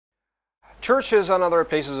Churches and other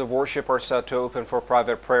places of worship are set to open for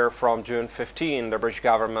private prayer from June 15, the British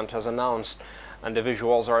government has announced.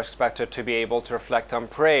 Individuals are expected to be able to reflect and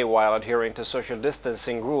pray while adhering to social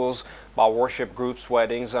distancing rules, while worship groups,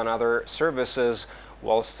 weddings and other services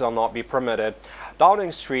will still not be permitted.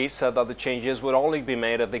 Downing Street said that the changes would only be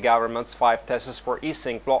made if the government's 5 tests for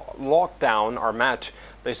easing lockdown are met.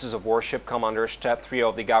 Places of worship come under Step 3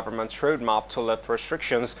 of the government's roadmap to lift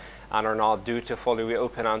restrictions and are not due to fully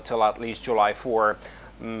reopen until at least July 4.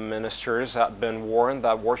 Ministers had been warned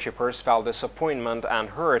that worshippers felt disappointment and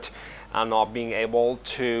hurt and not being able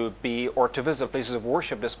to be or to visit places of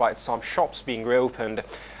worship despite some shops being reopened.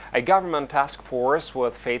 A government task force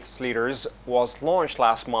with faith leaders was launched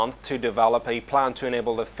last month to develop a plan to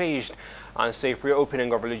enable the phased and safe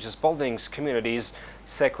reopening of religious buildings. Communities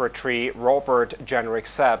Secretary Robert Jenrick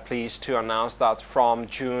said, pleased to announce that from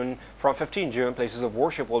 15 June, places of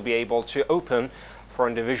worship will be able to open for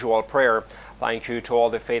individual prayer. Thank you to all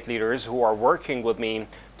the faith leaders who are working with me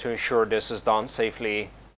to ensure this is done safely.